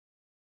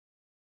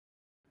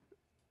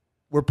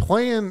we're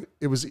playing.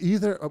 It was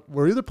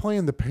we're either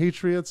playing the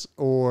Patriots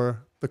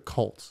or the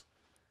Colts,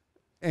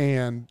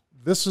 and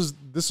this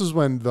is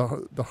when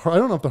the I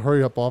don't know if the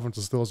hurry up offense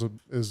is still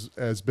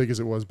as big as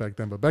it was back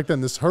then, but back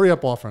then this hurry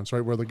up offense,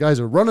 right, where the guys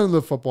are running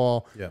the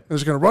football and they're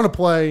just going to run a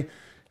play,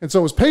 and so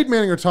it was Peyton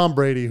Manning or Tom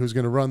Brady who's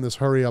going to run this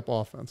hurry up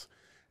offense.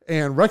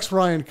 And Rex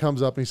Ryan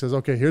comes up and he says,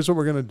 "Okay, here's what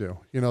we're going to do."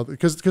 You know,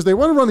 because they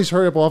want to run these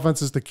hurry up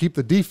offenses to keep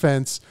the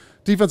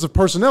defensive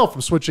personnel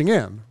from switching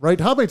in, right?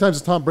 How many times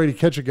does Tom Brady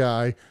catch a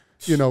guy,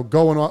 you know,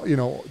 going on, you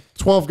know,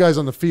 12 guys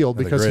on the field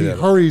because he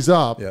hurries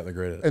up, they're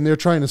great at it. And they're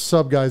trying to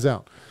sub guys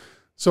out.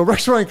 So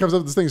Rex Ryan comes up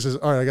with this thing and says,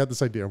 "All right, I got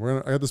this idea.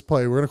 I got this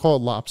play. We're going to call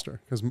it Lobster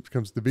because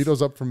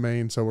DeVito's up from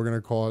Maine, so we're going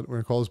to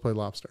call this play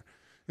Lobster."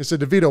 He said,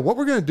 "DeVito, what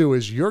we're going to do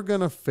is you're going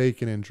to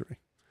fake an injury."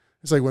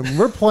 It's like when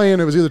we're playing,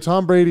 it was either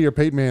Tom Brady or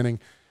Peyton Manning.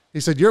 He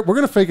said, we're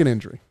going to fake an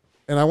injury,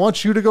 and I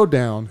want you to go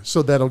down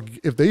so that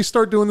if they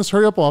start doing this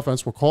hurry-up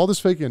offense, we'll call this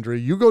fake injury.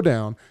 You go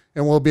down,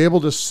 and we'll be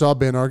able to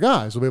sub in our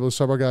guys. We'll be able to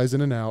sub our guys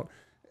in and out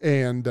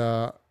and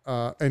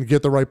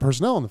get the right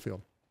personnel on the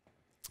field."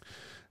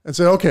 And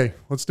say, "Okay,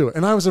 let's do it."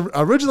 And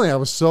originally I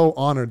was so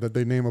honored that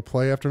they name a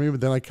play after me, but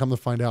then I come to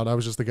find out I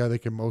was just the guy they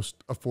can most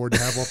afford to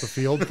have off the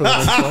field for the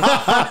next play.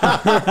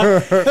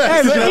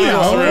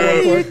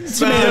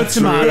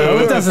 Tomato.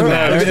 It doesn't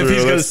matter. If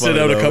he's going to sit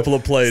out a couple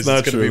of plays,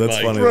 it's going to be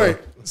Mike. funny. Right.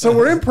 So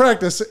we're in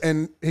practice,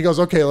 and he goes,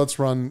 "Okay, let's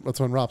run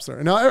Lobster."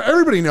 And now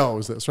everybody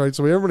knows this, right?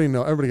 So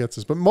everybody gets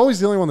this, but Mully's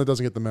the only one that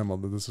doesn't get the memo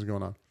that this is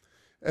going on.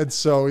 And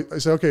so I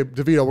say, "Okay,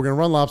 DeVito, we're going to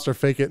run Lobster,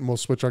 fake it, and we'll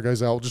switch our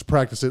guys out. We'll just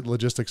practice it,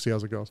 logistics, see how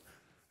it goes."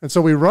 And so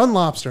we run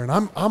Lobster, and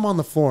I'm on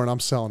the floor, and I'm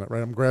selling it,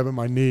 right? I'm grabbing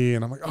my knee,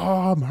 and I'm like,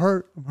 "Oh, I'm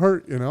hurt,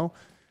 you know?"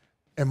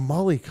 And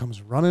Mully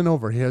comes running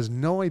over. He has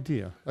no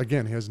idea.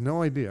 Again, he has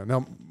no idea.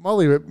 Now,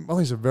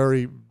 Mully's a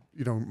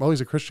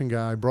Christian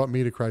guy, brought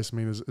me to Christ. I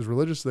mean, as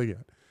religious as they get.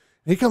 And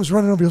he comes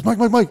running over. He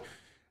goes, Mike.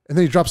 And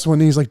then he drops to one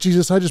knee. He's like,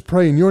 "Jesus, I just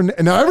pray in your name."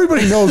 And now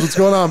everybody knows what's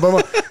going on. But I'm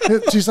like,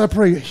 "Jesus, I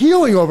pray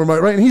healing over my,"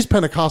 right? And he's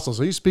Pentecostal,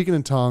 so he's speaking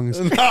in tongues.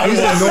 He's anointing. He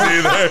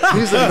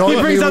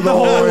brings up the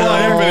whole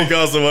line.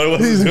 Pentecostal.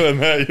 What is doing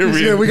that?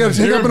 We got to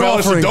take up an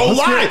offering. Don't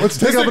lie. Let's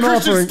take up an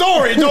offering.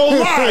 Story. Don't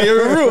lie.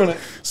 You're ruining it.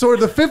 So we're at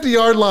the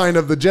 50-yard line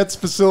of the Jets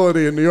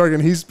facility in New York,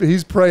 and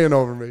he's praying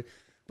over me.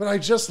 But I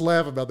just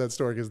laugh about that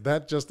story because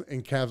that just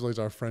encapsulates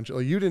our friendship.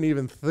 Like, you didn't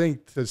even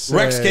think to say.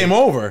 Rex came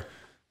over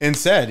and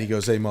said, he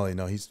goes, "Hey, Mully,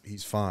 no,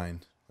 he's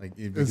fine." Like,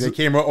 they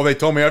came over, they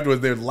told me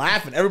afterwards, they were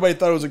laughing. Everybody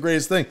thought it was the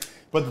greatest thing.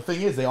 But the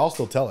thing is, they all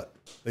still tell it.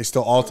 They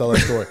still all tell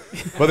that story.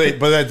 but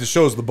that just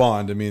shows the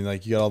bond. I mean,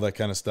 like, you got all that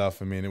kind of stuff.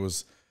 I mean,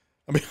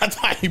 I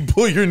thought you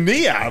blew your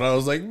knee out. I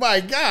was like, my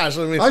gosh.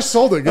 I mean, I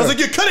sold it. I was like,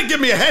 you couldn't give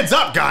me a heads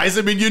up, guys.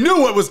 I mean, you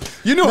knew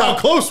how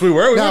close we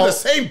were. We were the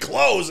same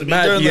clothes. I mean,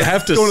 Matt, you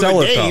have to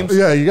sell it, though.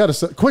 Yeah, you got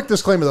to. Quick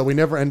disclaimer, though, we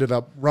never ended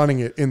up running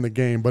it in the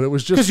game, but it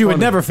was just because you would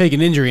never fake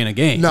an injury in a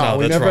game. No,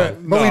 we never.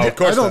 Right. But of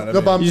course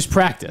not. You just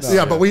practice.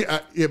 Yeah, but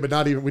but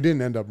not even. We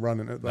didn't end up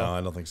running it, though. No, I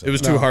don't think so. It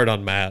was too hard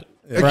on Matt.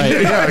 Right.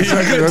 Yeah,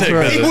 exactly. That's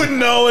right. He wouldn't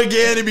know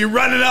again. He'd be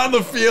running out in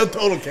the field.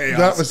 Total chaos.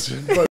 That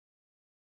was.